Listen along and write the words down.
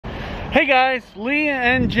Hey guys, Lee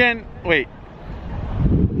and Jen, Lee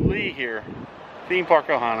here, Theme Park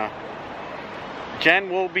Ohana. Jen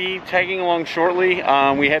will be tagging along shortly. We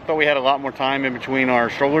thought we had a lot more time in between our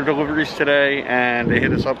stroller deliveries today, and they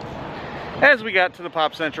hit us up as we got to the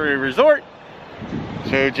Pop Century Resort.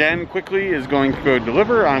 So Jen quickly is going to go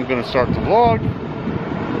deliver. I'm going to start the vlog.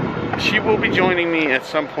 She will be joining me at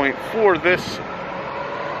some point for this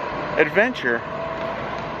adventure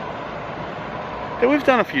that we've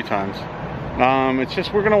done a few times. It's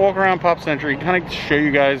just we're gonna walk around Pop Century, kind of show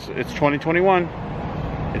you guys it's 2021.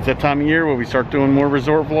 It's that time of year where we start doing more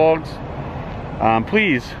resort vlogs.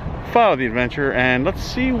 Please follow the adventure and let's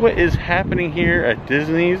see what is happening here at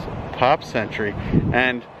Disney's Pop Century.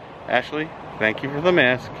 And Ashley, thank you for the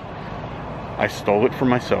mask. I stole it for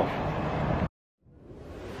myself.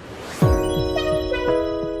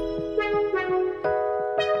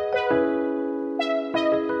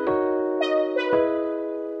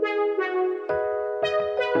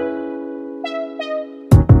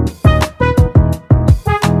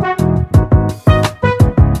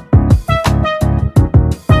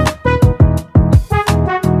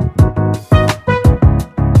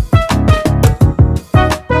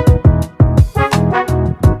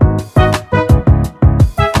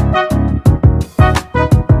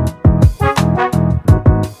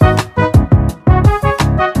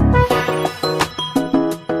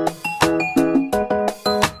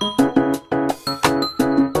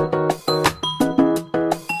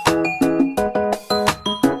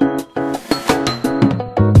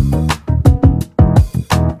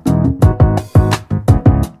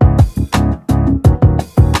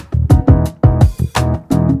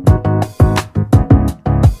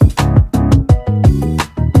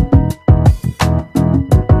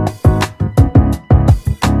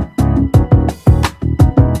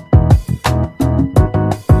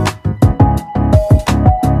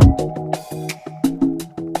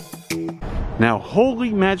 Now,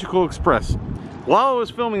 Holy Magical Express. While I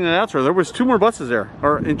was filming the outro, there was 2 more buses there.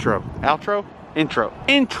 Or intro. Outro? Intro.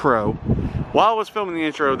 Intro. While I was filming the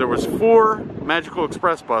intro, there was 4 Magical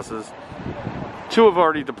Express buses. 2 have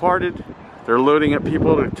already departed. They're loading up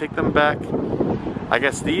people to take them back. I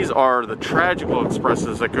guess these are the Tragical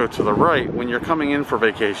Expresses that go to the right. When you're coming in for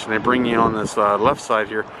vacation, they bring you on this left side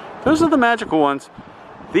here. Those are the magical ones.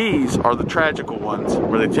 These are the tragical ones,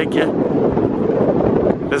 where they take you.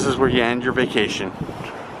 This is where you end your vacation.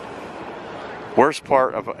 Worst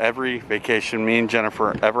part of every vacation me and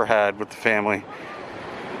Jennifer ever had with the family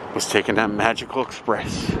was taking that Magical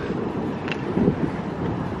Express.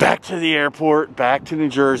 Back to the airport, back to New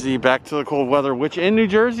Jersey, back to the cold weather, which in New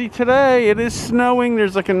Jersey today, it is snowing.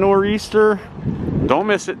 There's like a nor'easter. Don't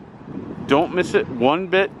miss it. Don't miss it one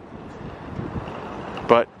bit.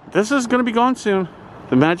 But this is gonna be gone soon.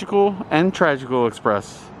 The Magical and Tragical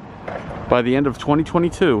Express. By the end of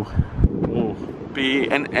 2022 will be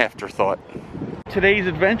an afterthought. Today's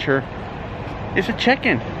adventure is a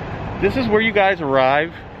check-in. This is where you guys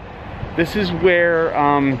arrive. This is where,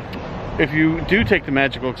 if you do take the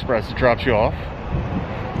Magical Express, it drops you off.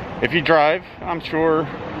 If you drive, I'm sure,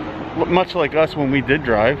 much like us when we did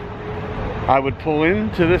drive, I would pull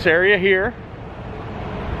into this area here.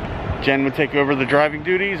 Jen would take over the driving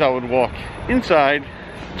duties. I would walk inside,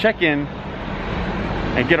 check in,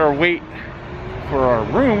 and get our weight for our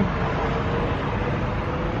room.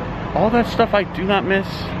 All that stuff I do not miss.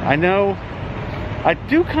 I know I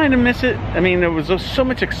do kind of miss it. I mean, there was so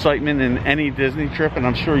much excitement in any Disney trip, and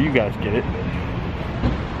I'm sure you guys get it.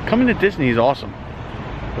 Coming to Disney is awesome,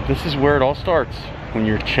 but this is where it all starts, when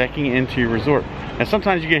you're checking into your resort. And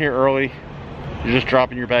sometimes you get here early, you're just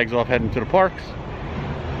dropping your bags off heading to the parks,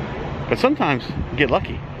 but sometimes you get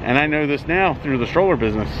lucky. And I know this now through the stroller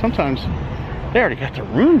business. Sometimes they already got their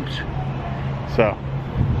rooms. So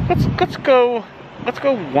let's go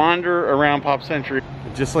wander around Pop Century.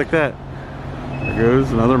 Just like that, there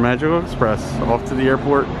goes another Magical Express off to the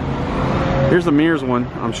airport. Here's the Mears one.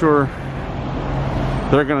 I'm sure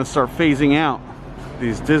they're gonna start phasing out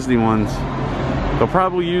these Disney ones. They'll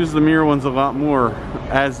probably use the Mir ones a lot more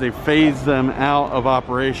as they phase them out of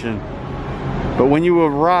operation. But when you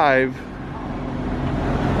arrive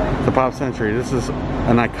to Pop Century, this is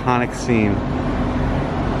an iconic scene.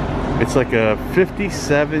 It's like a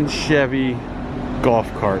 57 Chevy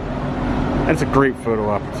golf cart. That's a great photo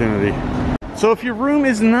opportunity. So if your room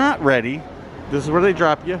is not ready, this is where they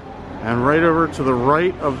drop you. And right over to the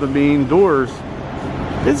right of the main doors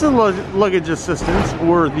is a luggage assistance,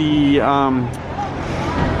 or the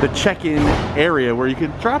check-in area where you can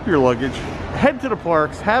drop your luggage, head to the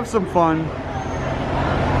parks, have some fun,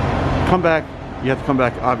 come back. You have to come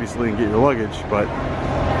back obviously and get your luggage, but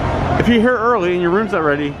If you're here early and your room's not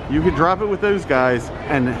ready, you could drop it with those guys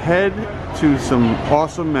and head to some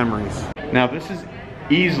awesome memories. Now this is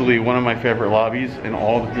easily one of my favorite lobbies in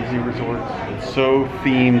all the Disney resorts. It's so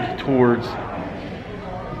themed towards,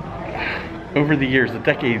 over the years, the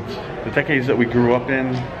decades that we grew up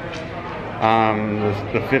in, the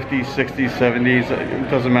 50s, 60s, 70s, it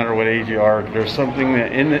doesn't matter what age you are, there's something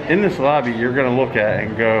that in this lobby you're gonna look at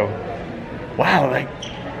and go, wow, like,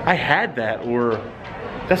 I had that, or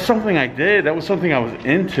that's something I did, that was something I was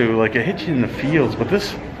into, like it hits you in the feels. But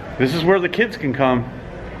this is where the kids can come.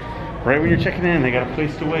 Right when you're checking in, they got a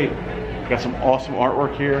place to wait. Got some awesome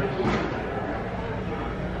artwork here.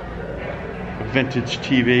 A vintage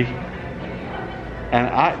TV.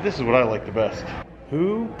 And this is what I like the best.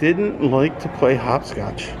 Who didn't like to play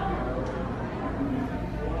hopscotch?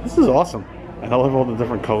 This is awesome. And I love all the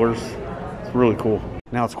different colors. It's really cool.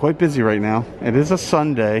 Now it's quite busy right now. It is a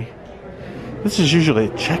Sunday. This is usually a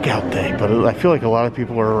checkout day, but I feel like a lot of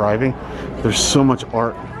people are arriving. There's so much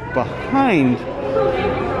art behind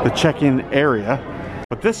the check-in area.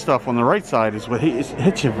 But this stuff on the right side is what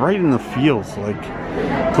hits you right in the feels, like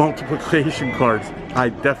multiplication cards. I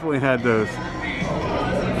definitely had those.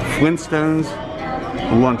 Flintstones,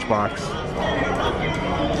 lunchbox,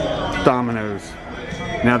 dominoes.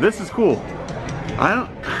 Now this is cool.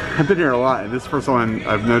 I've been here a lot, and this is the first time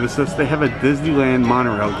I've noticed this. They have a Disneyland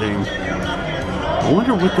monorail game. I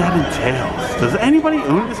wonder what that entails. Does anybody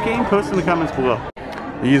own this game? Post in the comments below.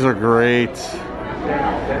 These are great.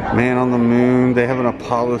 Man on the Moon. They have an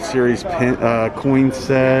Apollo series coin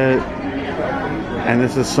set. And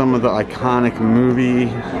this is some of the iconic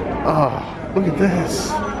movie. Oh, look at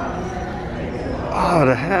this. Oh,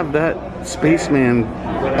 to have that Spaceman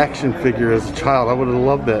action figure as a child, I would have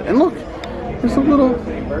loved that. And look, there's a little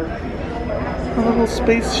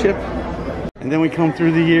spaceship. And then we come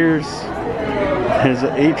through the years. There's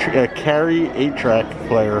a Carry 8-track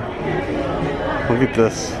player. Look at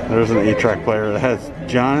this. There's an 8-track player that has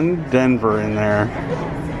John Denver in there.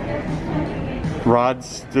 Rod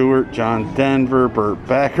Stewart, John Denver, Burt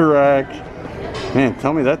Bacharach. Man,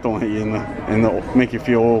 tell me that don't hit you in the make you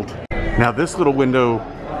feel old. Now this little window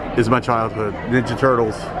is my childhood. Ninja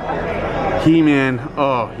Turtles. He-Man.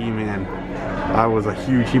 Oh, He-Man. I was a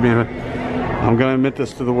huge He-Man. I'm gonna admit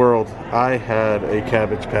this to the world. I had a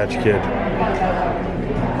Cabbage Patch Kid.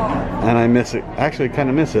 And I miss it. Actually, I kind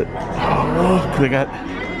of miss it. Oh, look, they got...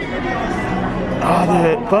 Oh,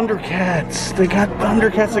 the Thundercats. They got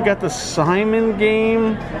Thundercats. They got the Simon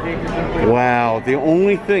game. Wow. The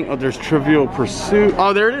only thing... Oh, there's Trivial Pursuit.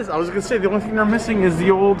 Oh, there it is. I was going to say, the only thing they're missing is the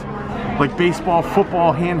old, like, baseball,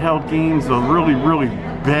 football, handheld games. The really, really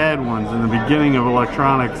bad ones in the beginning of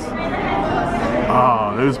electronics.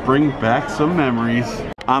 Oh, those bring back some memories.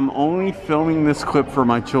 I'm only filming this clip for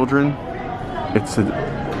my children. It's an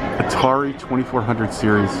Atari 2400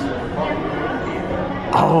 series.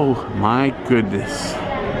 Oh my goodness.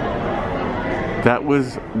 That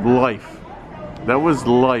was life. That was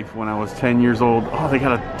life when I was 10 years old. Oh, they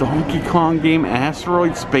got a Donkey Kong game,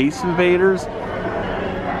 Asteroid Space Invaders.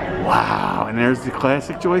 Wow, and there's the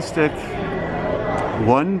classic joystick.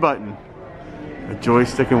 One button. A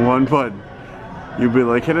joystick and one button. You'd be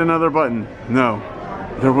like, hit another button. No,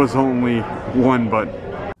 there was only one button.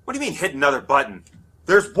 What do you mean hit another button?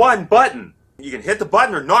 There's one button. You can hit the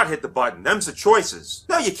button or not hit the button. Them's the choices.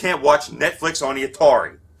 No, you can't watch Netflix on the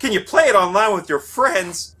Atari. Can you play it online with your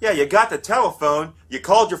friends? Yeah, you got the telephone. You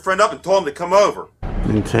called your friend up and told him to come over.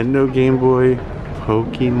 Nintendo Game Boy,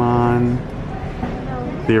 Pokemon,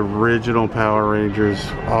 the original Power Rangers.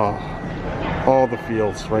 Oh, all the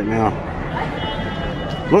feels right now.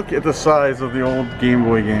 Look at the size of the old Game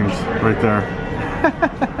Boy games right there.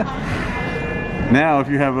 Now, if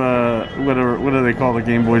you have a, what do they call the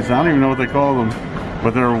Game Boys? I don't even know what they call them,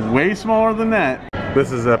 but they're way smaller than that.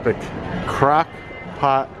 This is epic. Crock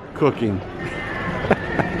pot cooking.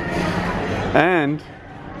 And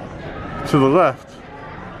to the left,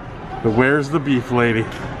 the Where's the Beef Lady.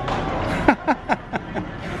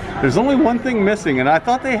 There's only one thing missing, and I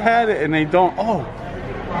thought they had it, and they don't. Oh,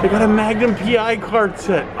 they got a Magnum PI card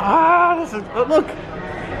set. Ah, this is, oh, look,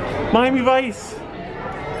 Miami Vice.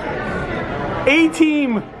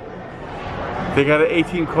 A-Team! They got an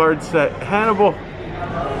A-Team card set. Hannibal.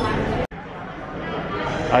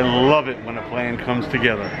 I love it when a plan comes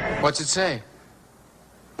together. What's it say?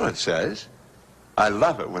 Well, it says, I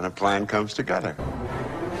love it when a plan comes together.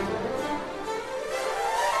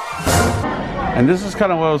 And this is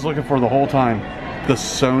kind of what I was looking for the whole time. The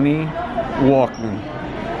Sony Walkman.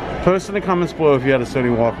 Post in the comments below if you had a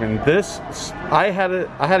Sony Walkman. This, I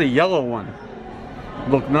had a yellow one.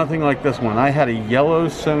 Looked nothing like this one. I had a yellow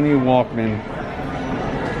Sony Walkman.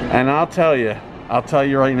 And I'll tell you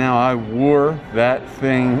right now, I wore that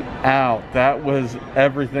thing out. That was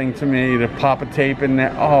everything to me, to pop a tape in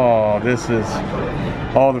there. Oh, this is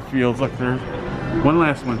all the feels. Look, there. One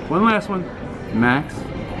last one. Max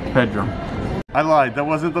Pedram. I lied, that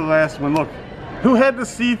wasn't the last one. Look, who had the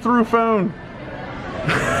see-through phone?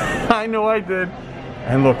 I know I did.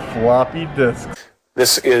 And look, floppy disks.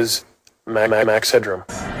 This is Max Headroom.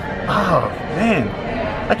 Oh, man.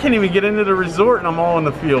 I can't even get into the resort and I'm all in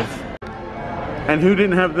the fields. And who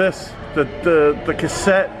didn't have this? The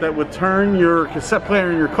cassette that would turn your cassette player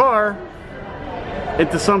in your car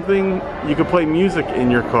into something you could play music in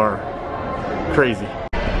your car. Crazy.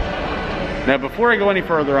 Now, before I go any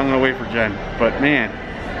further, I'm gonna wait for Jen. But man,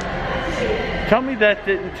 tell me that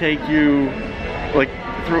didn't take you like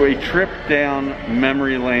through a trip down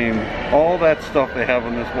memory lane. All that stuff they have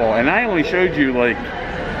on this wall, and I only showed you like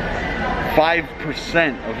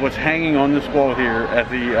 5% of what's hanging on this wall here at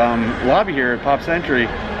the lobby here at Pop Century.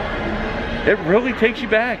 It really takes you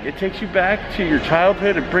back. It takes you back to your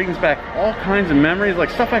childhood. It brings back all kinds of memories, like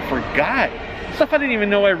stuff I forgot, stuff I didn't even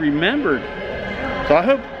know I remembered. So I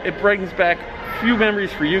hope it brings back a few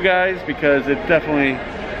memories for you guys, because it definitely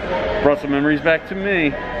brought some memories back to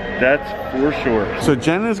me. That's for sure. So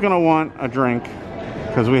Jen is gonna want a drink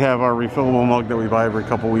because we have our refillable mug that we buy every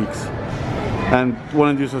couple weeks, and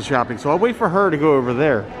want to do some shopping. So I'll wait for her to go over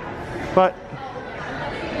there. But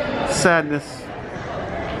sadness,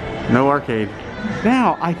 no arcade.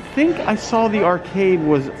 Now, I think I saw the arcade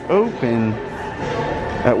was open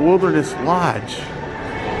at Wilderness Lodge.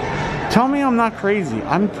 Tell me I'm not crazy.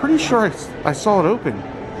 I'm pretty sure I saw it open.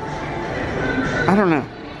 I don't know.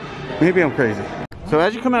 Maybe I'm crazy. So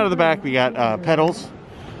as you come out of the back, we got pedals.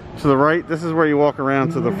 To the right, this is where you walk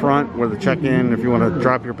around to the front, where the check-in, if you want to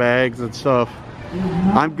drop your bags and stuff.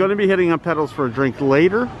 I'm going to be hitting up pedals for a drink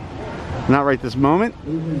later. Not right this moment.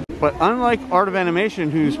 But unlike Art of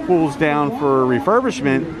Animation, whose pool's down for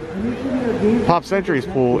refurbishment, Pop Century's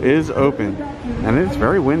pool is open. And it's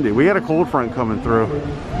very windy. We got a cold front coming through.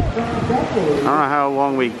 I don't know how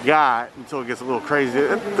long we got until it gets a little crazy.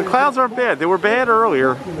 The clouds aren't bad. They were bad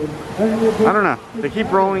earlier. I don't know. They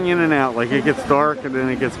keep rolling in and out. Like it gets dark and then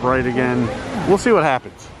it gets bright again. We'll see what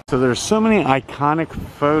happens. So there's so many iconic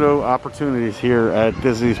photo opportunities here at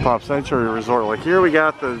Disney's Pop Century Resort. Like here we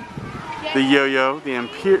got the yo-yo,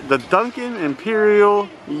 the Duncan Imperial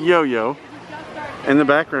yo-yo. In the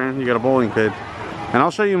background, you got a bowling pin. And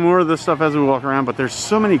I'll show you more of this stuff as we walk around, but there's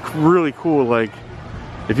so many really cool, like,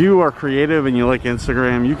 if you are creative and you like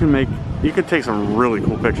Instagram, you can take some really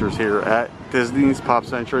cool pictures here at Disney's Pop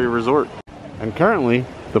Century Resort. And currently,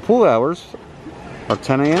 the pool hours are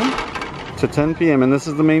 10 a.m. to 10 p.m. and this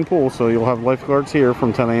is the main pool, so you'll have lifeguards here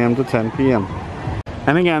from 10 a.m. to 10 p.m.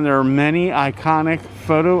 And again, there are many iconic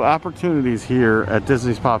photo opportunities here at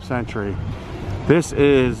Disney's Pop Century. This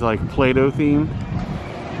is like Play-Doh theme,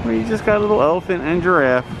 where you just got a little elephant and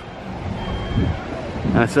giraffe.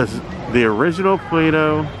 And it says, the original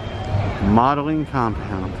Play-Doh modeling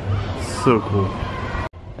compound. So cool.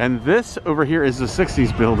 And this over here is the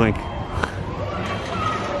 60s building.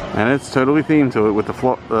 And it's totally themed to it with the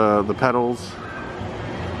pedals.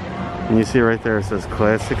 And you see right there, it says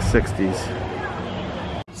Classic 60s.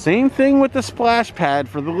 Same thing with the splash pad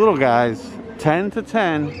for the little guys. 10 to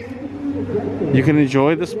 10. You can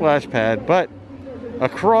enjoy the splash pad, but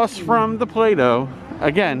across from the Play-Doh,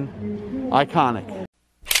 again, iconic.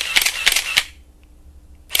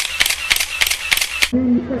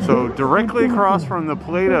 So directly across from the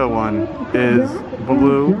Play-Doh one is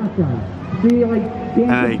Baloo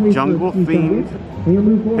and a jungle themed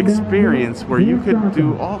experience where you could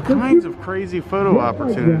do all kinds of crazy photo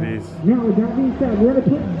opportunities.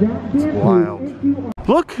 It's wild.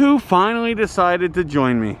 Look who finally decided to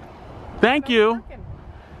join me. Thank you.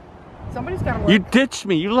 Somebody's got to work. You ditched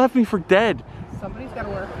me. You left me for dead. Somebody's got to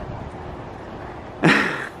work.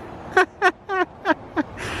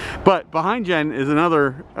 But behind Jen is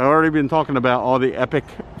another, I've already been talking about all the epic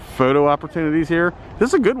photo opportunities here. This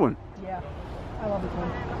is a good one. Yeah, I love this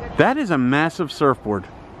one. That is a massive surfboard.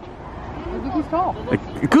 Goofy's tall.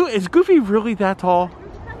 Is Goofy really that tall?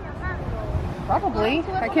 Probably.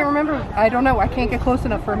 I can't remember. I don't know. I can't get close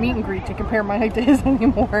enough for a meet and greet to compare my height to his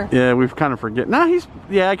anymore. Yeah, we've kind of forget. Nah,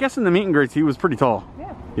 yeah, I guess in the meet and greets he was pretty tall.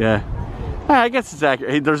 Yeah. Yeah. I guess it's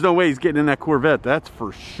accurate. Hey, there's no way he's getting in that Corvette. That's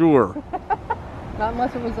for sure. Not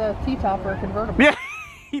unless it was a T-top or a convertible. Yeah,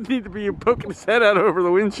 he'd need to be poking his head out over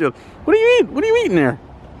the windshield. What are you eating? What are you eating there?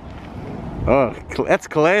 Oh, that's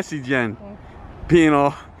classy, Jen. Okay. Being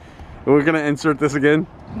all, we're gonna insert this again?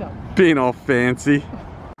 No. Being all fancy.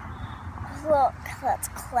 Look, that's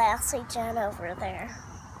classy Jen over there.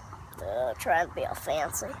 trying to be all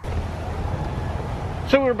fancy.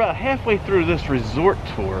 So we're about halfway through this resort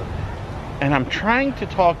tour, and I'm trying to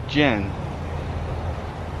talk Jen.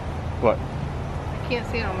 What? I can't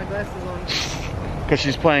see it on my glasses on. Because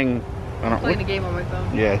she's playing, I don't know. Playing a game on my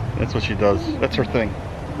phone. Yeah, that's what she does. That's her thing.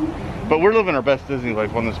 But we're living our best Disney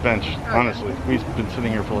life on this bench, honestly. We've been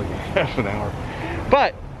sitting here for like half an hour.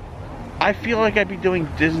 But I feel like I'd be doing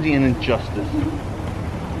Disney an injustice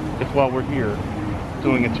if while we're here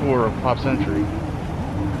doing a tour of Pop Century,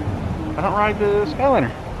 I don't ride the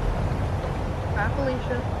Skyliner. Bye,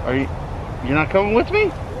 Felicia. Are you? You're not coming with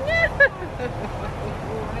me?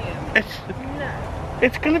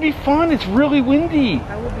 It's gonna be fun. It's really windy.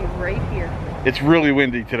 I will be right here. It's really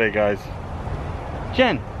windy today, guys.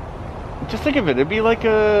 Jen, just think of it. It'd be like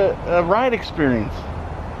a ride experience.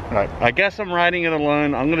 All right, I guess I'm riding it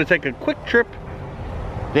alone. I'm gonna take a quick trip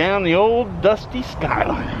down the old dusty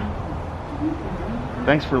Skyline.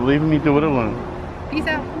 Thanks for leaving me do it alone. Peace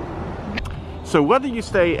out. So whether you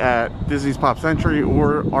stay at Disney's Pop Century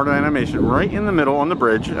or Art of Animation, right in the middle on the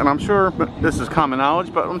bridge, and I'm sure this is common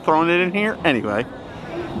knowledge, but I'm throwing it in here anyway,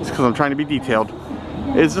 it's because I'm trying to be detailed,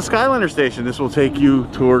 is the Skyliner station. This will take you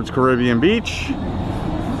towards Caribbean Beach.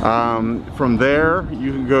 From there,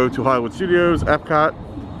 you can go to Hollywood Studios, Epcot,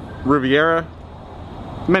 Riviera,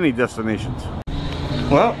 many destinations.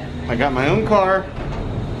 Well, I got my own car.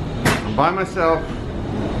 I'm by myself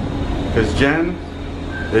because Jen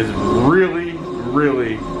is really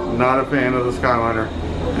not a fan of the Skyliner.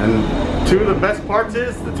 And two of the best parts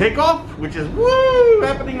is the takeoff, which is woo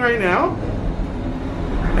happening right now,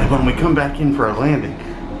 and when we come back in for our landing.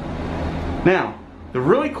 Now, the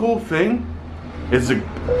really cool thing is the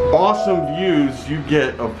awesome views you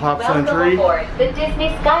get of Pop Century the Disney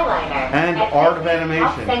Skyliner and Art of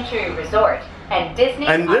Animation. Pop Century Resort and Disney.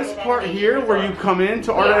 And this part here where you come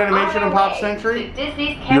into Art of Animation and Pop Century,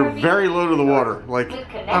 you're very low to the water. Like,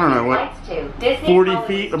 I don't know, what, 40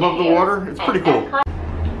 feet above the water? It's pretty cool.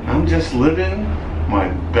 I'm just living my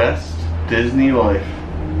best Disney life.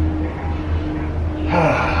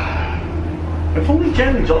 If only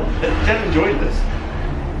Jen enjoyed this.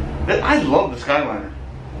 I love the Skyliner.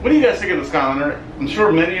 What do you guys think of the Skyliner? I'm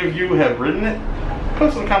sure many of you have ridden it.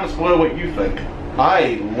 Post in the comments below what you think.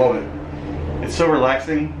 I love it. It's so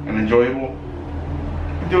relaxing and enjoyable.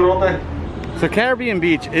 You do it all day. So Caribbean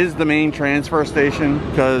Beach is the main transfer station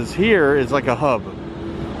because here is like a hub.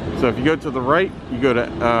 So if you go to the right, you go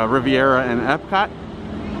to Riviera and Epcot.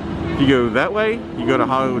 If you go that way, you go to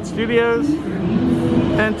Hollywood Studios.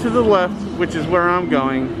 And to the left, which is where I'm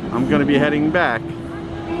going to be heading back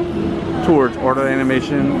towards Art of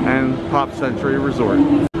Animation and Pop Century Resort.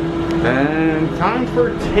 And time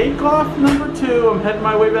for takeoff number 2. I'm heading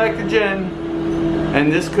my way back to Jen.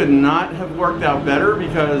 And this could not have worked out better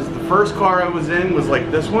because the first car I was in was like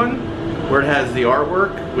this one, where it has the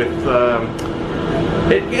artwork with,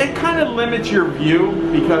 it kind of limits your view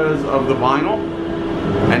because of the vinyl.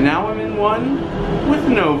 And now I'm in one with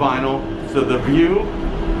no vinyl, so the view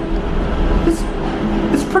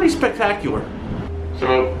is pretty spectacular.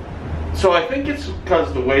 So I think it's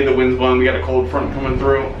because the way the wind's blowing, we got a cold front coming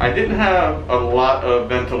through. I didn't have a lot of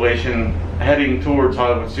ventilation heading towards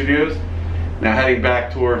Hollywood Studios. Now heading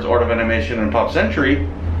back towards Art of Animation and Pop Century,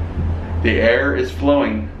 the air is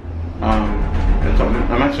flowing.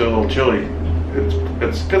 I'm actually a little chilly.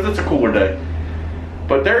 It's because it's a cooler day.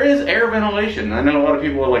 But there is air ventilation. I know a lot of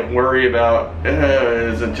people are like worry about,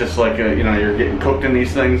 is it just like a, you know, you're getting cooked in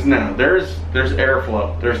these things? No, there's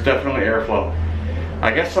airflow. There's definitely airflow.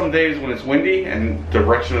 I guess some days when it's windy and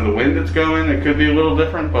direction of the wind it's going, it could be a little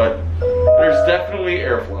different, but there's definitely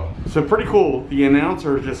airflow. So pretty cool. The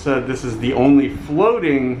announcer just said this is the only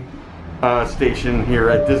floating station here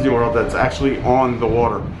at Disney World that's actually on the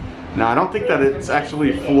water. Now I don't think that it's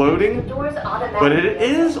actually floating, but it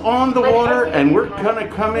is on the water, and we're gonna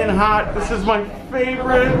come in hot. This is my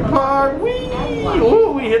favorite part. Whee!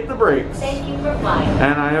 Oh, we hit the brakes.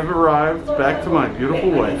 And I have arrived back to my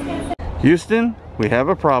beautiful wife. Houston, we have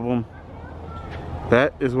a problem.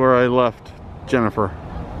 That is where I left Jennifer,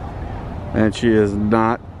 and she is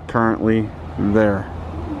not currently there.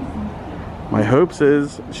 My hopes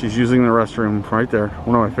is she's using the restroom right there.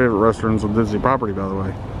 One of my favorite restrooms on Disney property, by the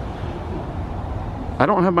way. I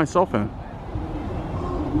don't have my cell phone,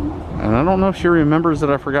 and I don't know if she remembers that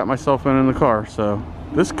I forgot my cell phone in the car, so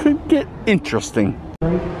this could get interesting.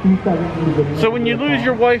 So when you lose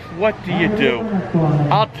your wife, what do you do?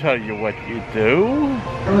 I'll tell you what you do.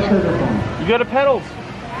 You go to Pedals,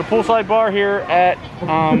 the poolside bar here at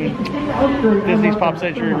Disney's Pop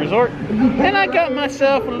Century Resort, and I got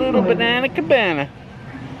myself a little banana cabana.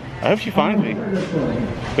 I hope she finds me.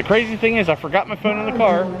 The crazy thing is I forgot my phone in the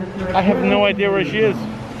car. I have no idea where she is.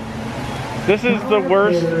 This is the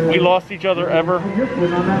worst we lost each other ever. I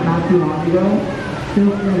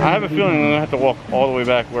have a feeling I'm gonna have to walk all the way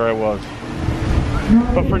back where I was.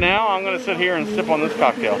 But for now, I'm gonna sit here and sip on this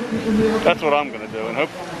cocktail. That's what I'm gonna do, and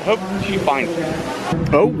hope she finds me.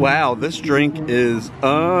 Oh wow, this drink is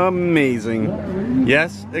amazing.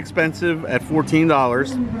 Yes, expensive at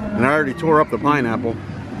 $14, and I already tore up the pineapple.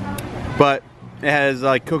 But it has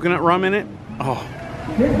like coconut rum in it. Oh,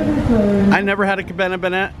 I never had a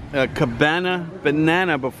cabana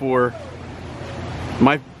banana before.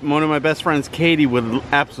 One of my best friends, Katie, would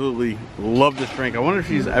absolutely love this drink. I wonder if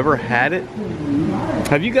she's ever had it.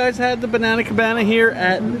 Have you guys had the banana cabana here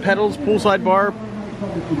at Pedals Poolside Bar?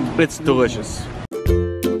 It's delicious.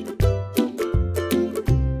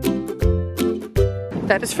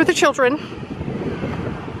 That is for the children.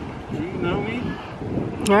 Do you know me?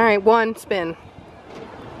 All right, one spin.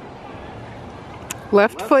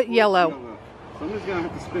 Left foot yellow. Somebody's gonna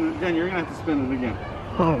have to spin it again. You're gonna have to spin it again.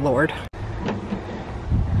 Oh Lord.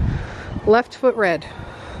 Left foot red.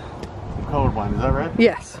 I'm colorblind, is that right?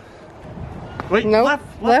 Yes. Wait, No,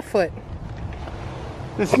 left. left foot.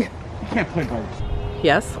 This, you can't play by yourself.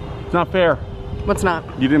 Yes. It's not fair. What's not?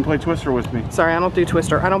 You didn't play Twister with me. Sorry, I don't do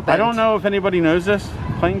Twister. I don't bet. I don't know if anybody knows this.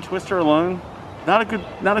 Playing Twister alone, not a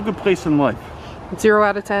good place in life. 0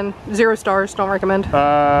 out of 10. 0 stars. Don't recommend.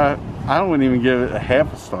 I wouldn't even give it a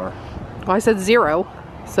half a star. Well, I said 0,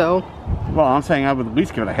 so. Well, I'm saying I would at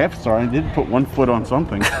least give it a half a star. I did put one foot on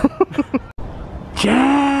something.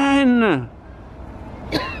 Jen!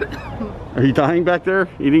 Are you dying back there,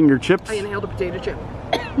 eating your chips? I inhaled a potato chip.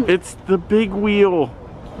 It's the big wheel.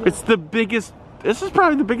 It's the biggest. This is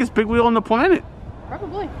probably the biggest big wheel on the planet.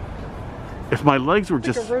 Probably. If my legs were It's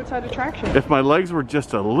just like a roadside attraction. If my legs were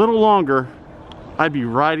just a little longer, I'd be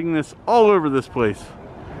riding this all over this place.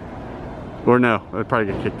 Or no, I'd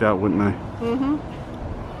probably get kicked out, wouldn't I? Mm-hmm.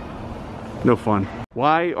 No fun.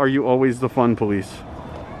 Why are you always the fun police?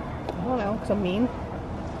 I don't know, because I'm mean.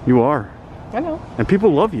 You are. I know. And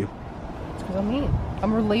people love you. It's because I'm mean.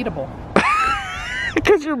 I'm relatable.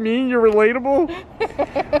 Because you're mean, you're relatable?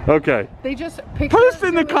 Okay. They just pick. Post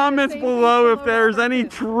in the comments below if there's any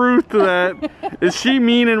truth to that. Is she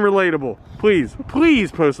mean and relatable? Please, please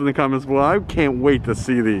post in the comments below. I can't wait to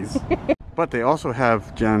see these. But they also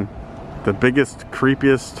have, Jen, the biggest,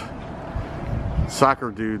 creepiest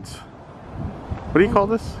soccer dudes. What do you call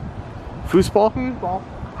this? Foosball? Foosball.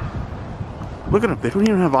 Look at them. They don't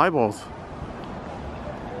even have eyeballs.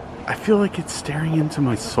 I feel like it's staring into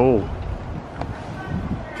my soul.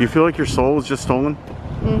 Do you feel like your soul is just stolen?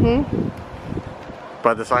 Mm-hmm.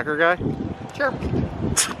 By the soccer guy? Sure.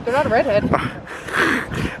 They're not a redhead.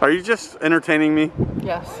 Are you just entertaining me?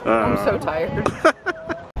 Yes. I'm so tired.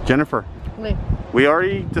 Jennifer. Lee. We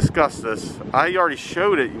already discussed this. I already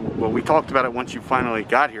showed it. Well, we talked about it once you finally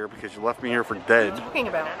got here because you left me here for dead. What are you talking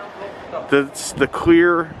about? The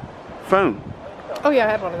clear phone. Oh yeah,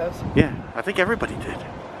 I had one of those. Yeah, I think everybody did.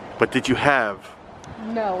 But did you have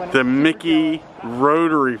No. the Mickey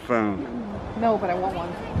rotary phone? No, but I want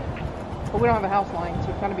one. But we don't have a house line, so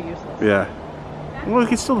it's gonna be useless. Yeah. Well, we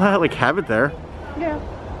can still have it there. Yeah.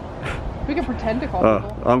 We can pretend to call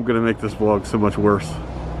people. I'm gonna make this vlog so much worse.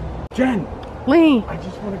 Jen! Lee! I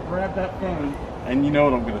just want to grab that phone, and you know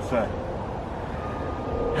what I'm gonna say.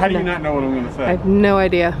 How do you not know what I'm gonna say? I have no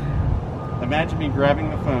idea. Imagine me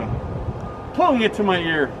grabbing the phone, pulling it to my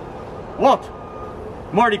ear. What?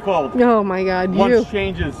 Marty called. Oh my God, Once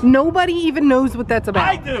changes. Nobody even knows what that's about.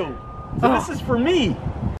 I do! So this is for me.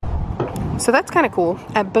 So that's kind of cool.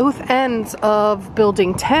 At both ends of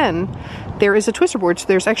building 10, there is a Twister board. So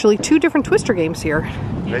there's actually 2 different Twister games here.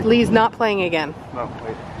 Wait. Lee's not playing again. No,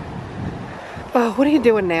 wait. Oh, what are you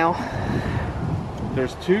doing now?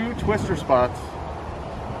 There's 2 Twister spots,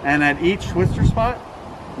 and at each Twister spot,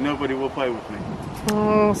 nobody will play with me.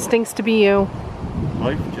 Oh, stinks to be you.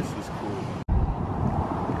 Life just is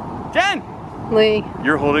cool. Jen! Lee.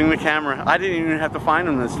 You're holding the camera. I didn't even have to find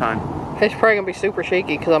him this time. It's probably gonna be super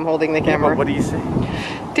shaky because I'm holding the camera. But what do you say?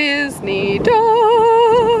 Disney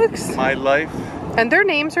dogs. My life. And their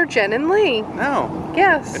names are Jen and Lee. No.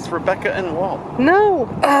 Yes. It's Rebecca and Walt. No.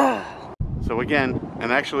 Ugh. So again,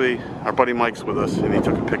 and actually our buddy Mike's with us and he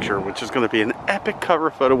took a picture, which is going to be an epic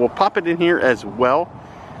cover photo. We'll pop it in here as well.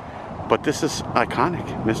 But this is iconic.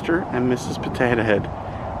 Mr. and Mrs. Potato Head.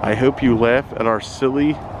 I hope you laugh at our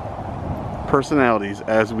silly personalities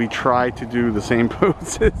as we try to do the same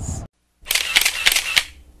poses.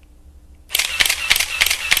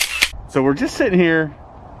 So we're just sitting here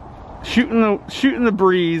shooting the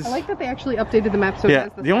breeze. I like that they actually updated the map so it Yeah,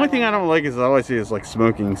 has the only thing I skyline. don't like is all I see is like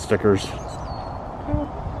smoking stickers.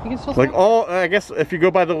 You can still Like smoke. I guess if you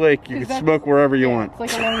go by the lake, you can smoke wherever you want. It's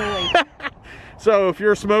like along the lake. So if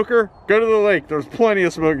you're a smoker, go to the lake. There's plenty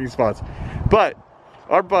of smoking spots. But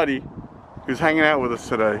our buddy who's hanging out with us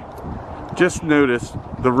today just noticed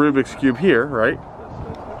the Rubik's Cube here, right?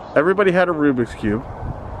 Everybody had a Rubik's Cube.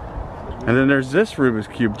 And then there's this Rubik's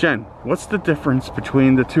Cube. Jen, what's the difference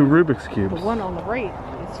between the two Rubik's Cubes? The one on the right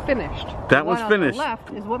is finished. That one's finished. The one on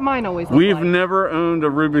the left is what mine always looks We've like. never owned a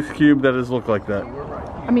Rubik's Cube that has looked like that.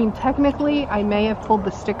 I mean, technically, I may have pulled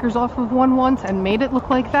the stickers off of one once and made it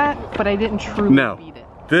look like that, but I didn't truly beat it.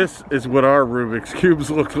 This is what our Rubik's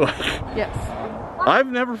Cubes look like. Yes.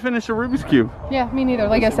 I've never finished a Rubik's Cube. Yeah, me neither.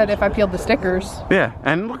 Like I said, if I peeled the stickers. Yeah,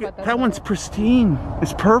 and look at that one's pristine.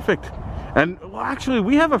 It's perfect. And well, actually,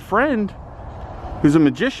 we have a friend who's a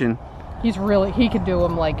magician. He could do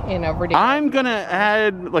them like in a ridiculous. I'm gonna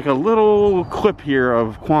add like a little clip here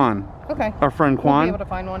of Quan. Okay. Our friend Quan. We'll be able to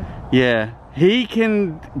find one. Yeah, he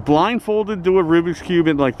can blindfolded do a Rubik's Cube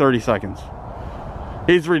in like 30 seconds.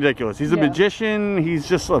 He's ridiculous. He's a magician. He's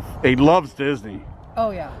just he loves Disney.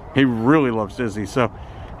 Oh yeah. He really loves Disney. So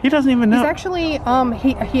he doesn't even know. He's actually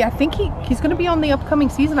I think he's going to be on the upcoming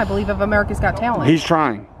season, I believe, of America's Got Talent. He's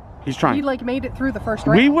trying. He's trying. He like made it through the first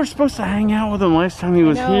round. We were supposed to hang out with him last time he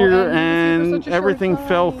was here, and everything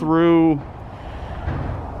fell through.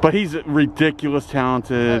 But he's ridiculous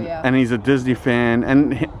talented, and he's a Disney fan,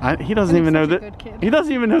 and he doesn't even know that. He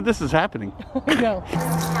doesn't even know this is happening. No.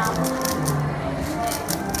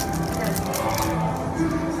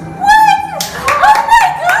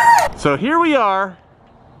 So here we are.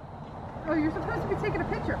 Oh, you're supposed to be taking a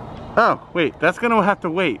picture. Oh, wait, that's gonna have to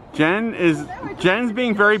wait. Jen's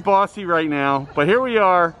being very bossy right now, but here we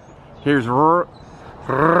are. Here's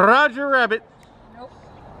Roger Rabbit. Nope.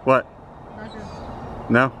 What? Roger.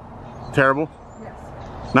 No? Terrible?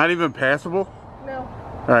 Yes. Not even passable? No.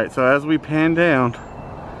 Alright, so as we pan down,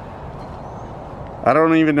 I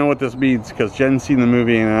don't even know what this means because Jen's seen the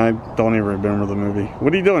movie and I don't even remember the movie.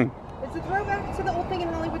 What are you doing? It's a throwback to the old thing in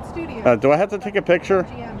Hollywood Studios. Do I have to take a picture?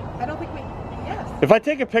 I don't think yes. If I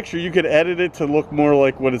take a picture, you could edit it to look more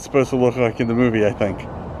like what it's supposed to look like in the movie, I think.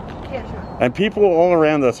 Yeah, sure. And people all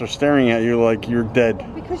around us are staring at you like you're dead.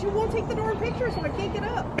 Because you won't take the darn picture, so I can't get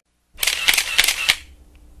up.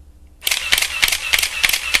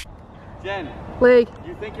 Jen, Lee.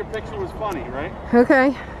 you think your picture was funny, right?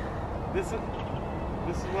 Okay. This is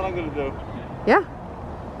what I'm gonna do. Yeah.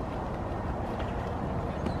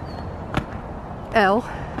 L.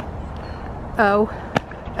 O.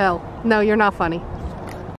 L. No, you're not funny.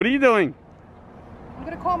 What are you doing? I'm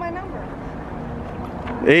gonna call my number.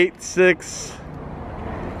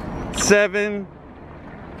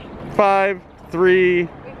 8675309.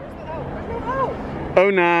 Wait, where's the O?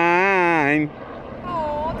 There's no O.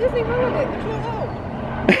 Oh, Disney ruined it. There's no O.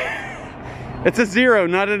 It's a 0,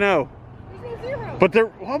 not an O. There's no 0. But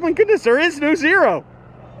there, oh my goodness, there is no 0.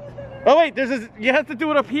 Oh wait, you have to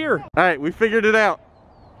do it up here. All right, we figured it out.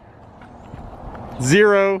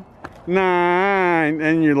 0, 9,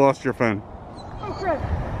 and you lost your phone. Oh, crap.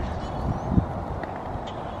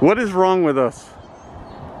 What is wrong with us?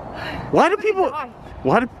 Why do people?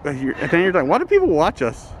 Why do you're done? Why do people watch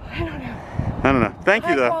us? I don't know. I don't know. Thank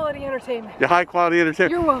you though. High quality entertainment. Your high quality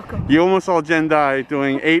entertainment. You're welcome. You almost saw Jen die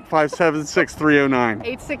doing 8576309.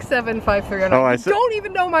 8675309. Oh, I You said. don't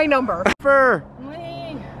even know my number. I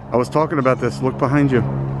was talking about this. Look behind you.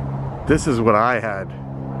 This is what I had.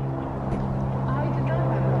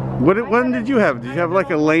 When did you have? Did you have like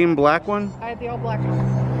a lame black one? I had the all black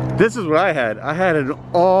one. This is what I had. I had an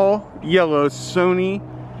all yellow Sony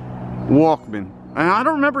Walkman. And I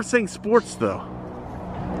don't remember saying sports though.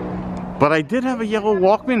 But I did have a yellow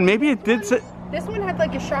Walkman. Maybe it did say. This one had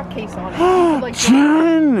like a shock case on it. You could, like,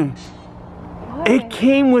 Jen! What? It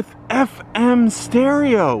came with FM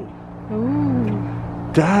stereo.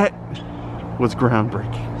 Ooh. That was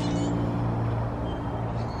groundbreaking.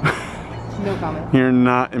 No comment. You're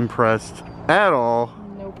not impressed at all.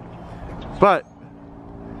 Nope. But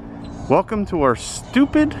welcome to our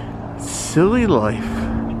stupid, silly life.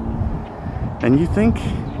 And you think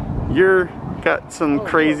you're got some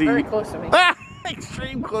crazy. Very close to me.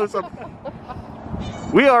 Extreme close up.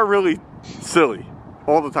 We are really silly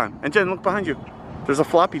all the time. And Jen, look behind you. There's a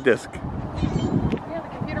floppy disk. Yeah, the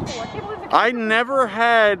computer pool. I can't believe the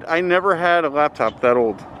I never had a laptop that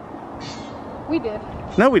old. We did.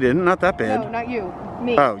 No, we didn't. Not that bad. No, not you.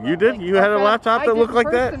 Me. Oh, you did? Like, You had a laptop that looked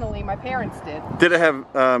like that? Personally, my parents did. Did it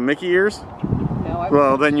have Mickey ears? No,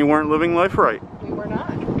 Well, then you weren't living life right. we were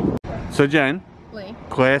not. So Jen, Lee.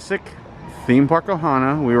 classic theme park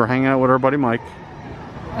Ohana. We were hanging out with our buddy Mike.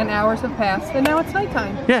 And hours have passed, and now it's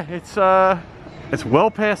nighttime. Yeah, it's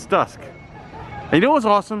well past dusk. And you know what's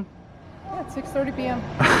awesome? Yeah, it's 6:30 p.m.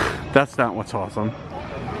 That's not what's awesome.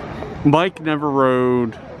 Mike never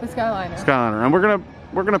rode The Skyliner. Skyliner, and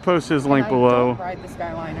we're gonna post his link And I below. don't ride the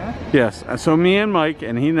Skyliner. Yes, so me and Mike,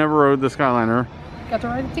 and he never rode the Skyliner. Got to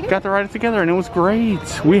ride it together. Got to ride it together, and it was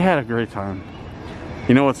great. We had a great time.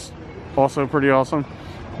 You know what's also pretty awesome?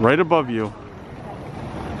 Right above you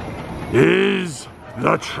is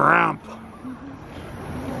the Tramp.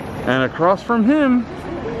 And across from him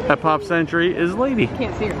at Pop Century is Lady.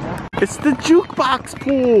 Can't see her though. It's the jukebox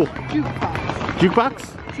pool. Jukebox.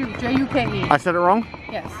 Jukebox? J-U-K-E. I said it wrong?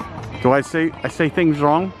 Yes. Do I say things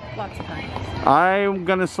wrong? Lots of times. I'm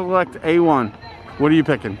gonna select A1. What are you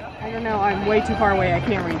picking? I don't know. I'm way too far away. I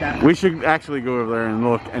can't read that. We should actually go over there and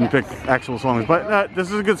look and pick actual songs. But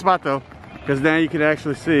this is a good spot though, because now you can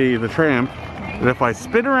actually see the Tramp. And if I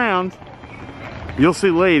spin around, you'll see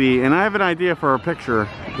Lady, and I have an idea for a picture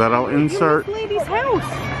that I'll insert. That's Lady's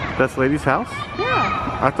house. That's Lady's house?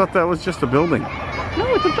 Yeah. I thought that was just a building.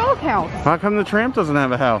 No, it's a dog house. How come the Tramp doesn't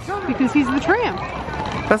have a house? Because he's the Tramp.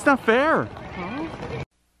 That's not fair.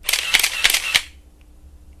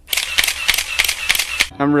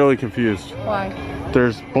 I'm really confused. Why?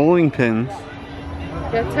 There's bowling pins.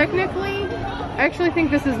 Yeah, technically, I actually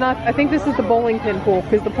think this is not, I think this is the bowling pin pool,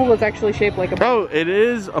 because the pool is actually shaped like a Oh, it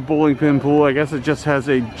is a bowling pin pool. I guess it just has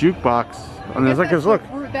a jukebox. And there's like this, look.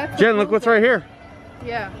 Jen, look what's right here.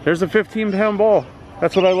 Yeah. There's a 15-pound ball.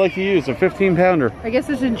 That's what I like to use, a 15-pounder. I guess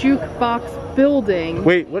it's a jukebox building.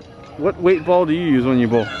 Wait, what weight ball do you use when you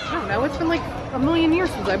bowl? I don't know, it's been like a million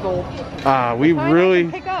years since I bowled. Ah, we really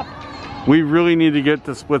need to get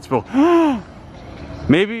to Splitsville.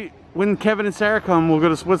 Maybe when Kevin and Sarah come, we'll go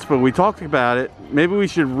to Splitsville. We talked about it. Maybe we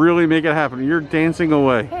should really make it happen. You're dancing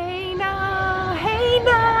away. Hey now,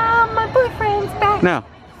 my boyfriend's back. Now,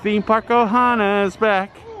 theme park Ohana's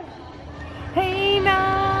back. Hey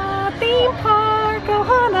now, theme park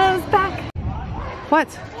Ohana's back. What?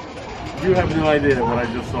 You have no idea what I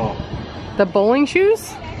just saw. The bowling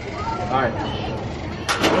shoes? Alright.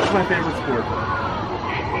 What's my favorite sport?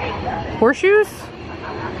 Horseshoes?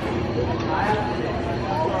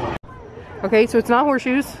 Okay, so it's not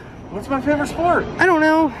horseshoes. What's my favorite sport? I don't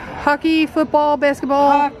know. Hockey, football,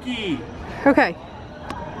 basketball. Hockey. Okay.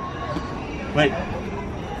 Wait.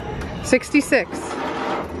 66.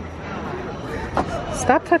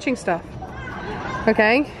 Stop touching stuff.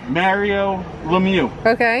 Okay. Mario Lemieux.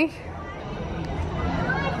 Okay.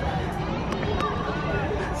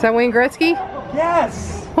 Is that Wayne Gretzky?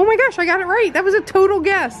 Yes. Oh my gosh, I got it right. That was a total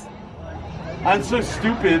guess. I'm so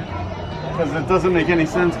stupid because it doesn't make any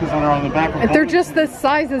sense because they're on the back of They're just the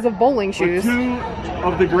sizes of bowling shoes. But two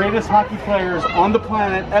of the greatest hockey players on the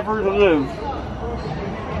planet ever to live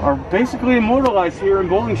are basically immortalized here in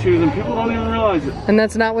bowling shoes, and people don't even realize it. And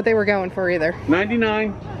that's not what they were going for either.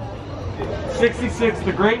 99, 66,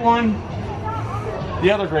 the great one, the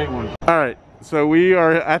other great one. All right, so we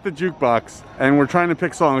are at the jukebox and we're trying to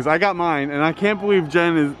pick songs. I got mine, and I can't believe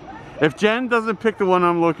Jen is. If Jen doesn't pick the one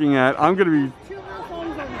I'm looking at, I'm gonna be.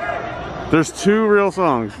 There's two real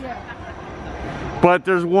songs. Yeah. But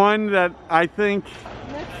there's one that I think.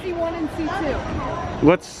 Let's C1 and C2.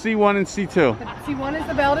 What's C1 and C2? C1 is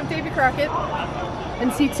the Ballad of Davy Crockett,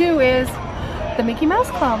 and C2 is the Mickey Mouse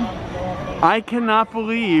Club. I cannot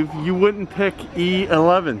believe you wouldn't pick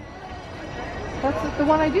E11. That's the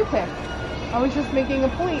one I do pick. I was just making a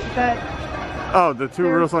point that. Oh, the two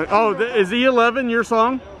real songs. Oh, is E11 your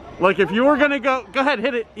song? Like if you were gonna go ahead,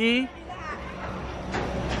 hit it. E.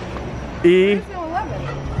 There's no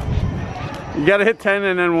 11. You gotta hit 10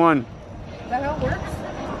 and then 1. Is that how it works?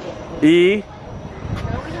 E.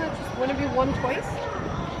 No, isn't it just wouldn't it be one twice?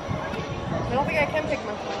 I don't think I can pick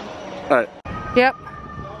my phone. Alright. Yep.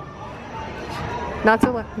 Not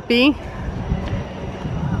so left. B.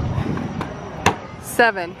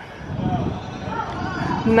 7.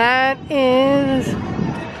 And that is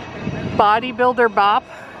Bodybuilder Bop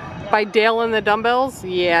by Dale and the Dumbbells.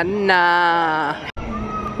 Yeah, nah.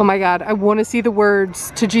 Oh my god, I want to see the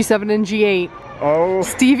words to G7 and G8. Oh.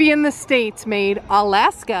 Stevie in the States made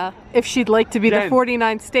Alaska if she'd like to be the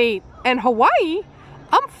 49th state. And Hawaii,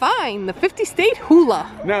 I'm fine. The 50 state hula.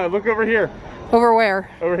 No, look over here. Over where?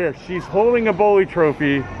 Over here. She's holding a bowling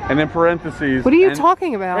trophy and in parentheses. What are you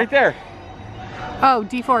talking about? Right there. Oh,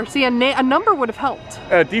 D4. See, a number would have helped.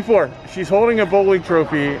 D4. She's holding a bowling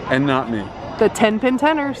trophy and not me. The 10-pin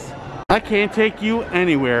tenors. I can't take you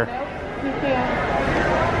anywhere. You can't.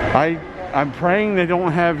 I'm praying they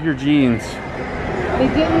don't have your jeans. They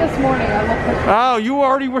didn't this morning. I looked at Oh, you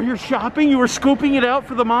already were here shopping? You were scooping it out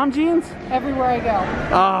for the mom jeans? everywhere I go.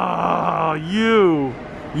 Oh,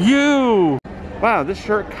 you. Wow, this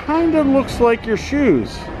shirt kind of looks like your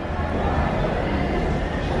shoes.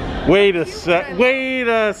 Wait a second.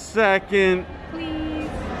 Please.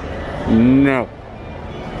 No.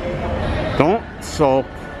 Don't sulk.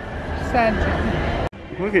 Sad Jen.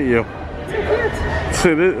 Look at you.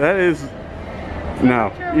 So cute. That is,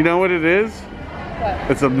 no. You know what it is?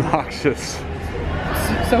 What? It's obnoxious.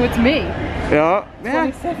 So it's me. Yeah,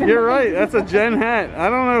 you're right. That's a Jen hat. I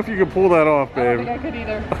don't know if you could pull that off, I don't babe. think I could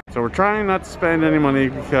either. So we're trying not to spend any money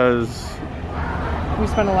because, We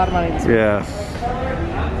spent a lot of money this week. yes,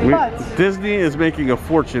 But- Disney is making a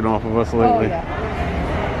fortune off of us lately. Oh,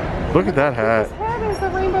 yeah. Look at that hat. This hat is the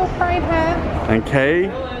Rainbow Pride hat. And Kay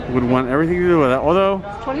would want everything to do with that. Although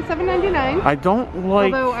It's $27.99. I don't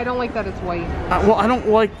like. Although I don't like that it's white. Well, I don't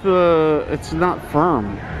like it's not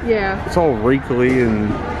firm. Yeah. It's all wrinkly and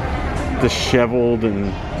disheveled, and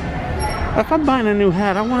if I'm buying a new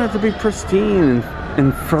hat, I want it to be pristine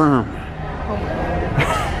and firm. Oh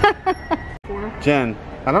my God. Jen,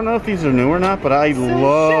 I don't know if these are new or not, but I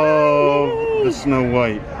love the Snow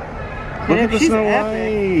White. Look at the she's Snow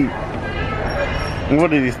epic. White. And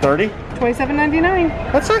what are these, 30? $27.99.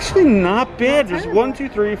 That's actually not bad. There's 1, 2,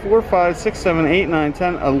 3, 4, 5, 6, 7, 8, 9,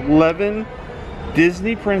 10, 11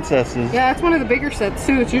 Disney princesses. Yeah, it's one of the bigger sets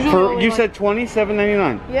too. It's usually only You like- said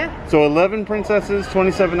 $27.99. Yeah. So 11 princesses,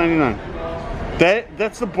 $27.99.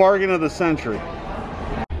 That's the bargain of the century.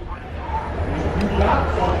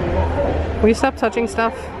 Will you stop touching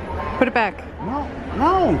stuff? Put it back.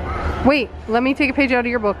 No. Wait, let me take a page out of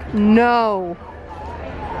your book. No.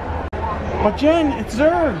 But Jen, it's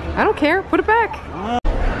Zerg. I don't care. Put it back.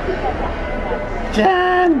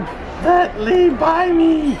 Jen, let Lee buy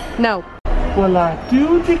me. No. Well, I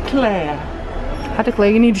do declare. I declare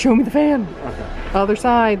you need to show me the fan. Okay. Other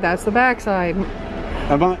side. That's the back side.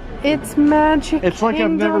 It's Magic It's like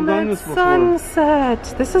I've never Kingdom done at this before.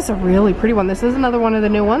 Sunset. This is a really pretty one. This is another one of the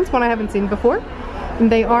new ones, one I haven't seen before.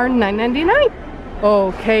 And they are $9.99.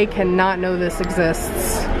 Okay, cannot know this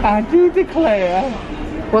exists. I do declare.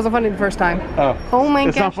 Wasn't funny the first time. Oh my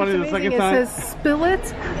it's gosh, not funny it's the amazing. second time? It says spill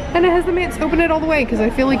it, and it has the man open it all the way because I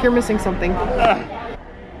feel like you're missing something.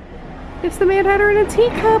 It's the Mad Hatter in a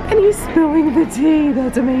teacup, and he's spilling the tea.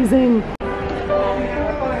 That's amazing. God,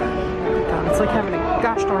 it's like having a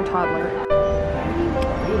gosh darn toddler.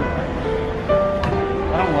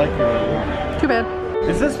 I don't like you anymore. Too bad.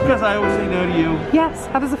 Is this because I always say no to you? Yes.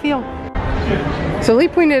 How does it feel? So Lee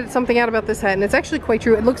pointed something out about this hat, and it's actually quite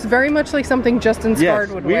true. It looks very much like something Justin Scard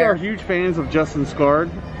would wear. We are huge fans of Justin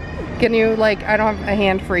Scard. Can you, like, I don't have a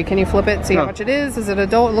hand free. Can you flip it, see how much it is? Is it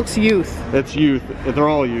adult? It looks youth. It's youth. They're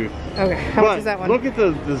all youth. Okay, how much is that one? Look at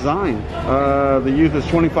the design. The youth is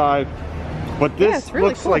 25, but this it's really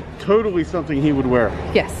looks cool. like totally something he would wear.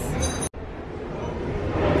 Yes.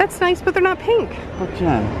 That's nice, but they're not pink. But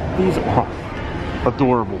Jen, these are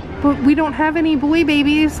adorable. But we don't have any boy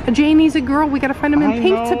babies. Janie's a girl. We gotta find them in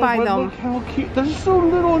pink to buy but them. Look how cute. They're so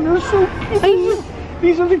little and they're so cute.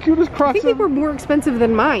 These are the cutest I Crocs. think they were more expensive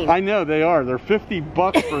than mine. I know they are. They're $50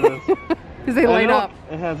 for this. Because they light up.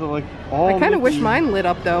 It has like all. I kind of wish Mickey. mine lit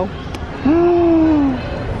up though.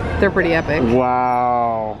 They're pretty epic.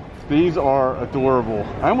 Wow, these are adorable.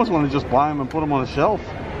 I almost want to just buy them and put them on a shelf.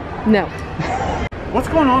 No. What's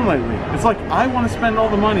going on lately? It's like I want to spend all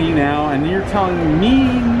the money now, and you're telling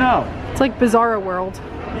me no. It's like Bizarro World.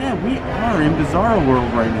 Yeah, we are in Bizarro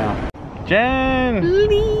World right now. Jen!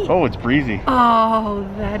 Lee. Oh, it's breezy. Oh,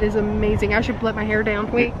 that is amazing. I should let my hair down.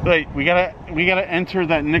 Wait. Wait, we gotta enter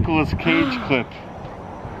that Nicolas Cage clip.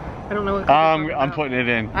 I don't know what I'm putting it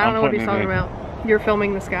in. I don't know what he's talking about. You're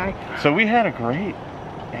filming this guy. So we had a great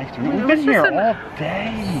afternoon. We've It been was here just all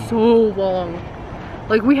day. So long.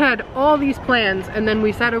 Like, we had all these plans, and then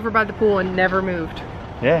we sat over by the pool and never moved.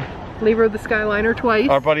 Yeah. Lee rode the Skyliner twice.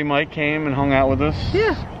 Our buddy Mike came and hung out with us.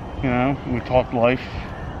 Yeah. You know, we talked life.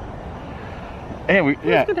 Yeah, was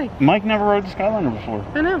a good day. Mike never rode the Skyliner before.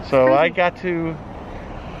 I know. it's So crazy. I got to.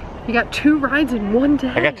 You got 2 rides in one day.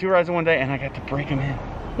 I got 2 rides in one day, and I got to break him in.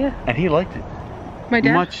 Yeah. And he liked it. My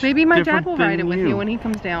dad. Much Maybe my dad different will ride it than with you. you when he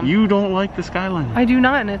comes down. You don't like the Skyliner. I do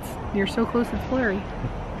not, and you're so close it's blurry.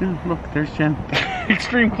 Yeah, look, there's Jen.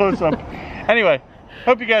 Extreme close-up. Anyway,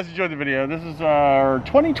 hope you guys enjoyed the video. This is our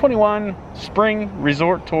 2021 spring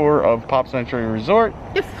resort tour of Pop Century Resort.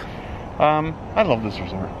 Yes. I love this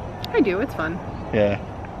resort. I do. It's fun. Yeah.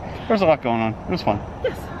 There's a lot going on. It was fun.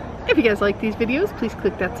 Yes. If you guys like these videos, please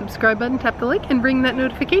click that subscribe button, tap the like, and ring that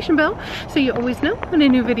notification bell so you always know when a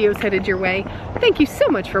new video is headed your way. Thank you so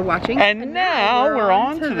much for watching. And now we're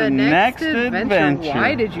on to the next adventure.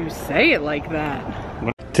 Why did you say it like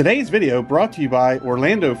that? Today's video brought to you by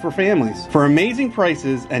Orlando for Families. For amazing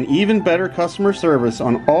prices and even better customer service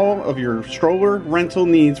on all of your stroller rental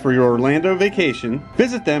needs for your Orlando vacation,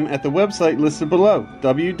 visit them at the website listed below,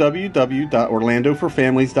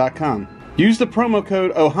 www.orlandoforfamilies.com. Use the promo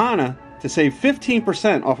code Ohana to save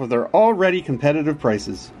 15% off of their already competitive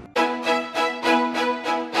prices.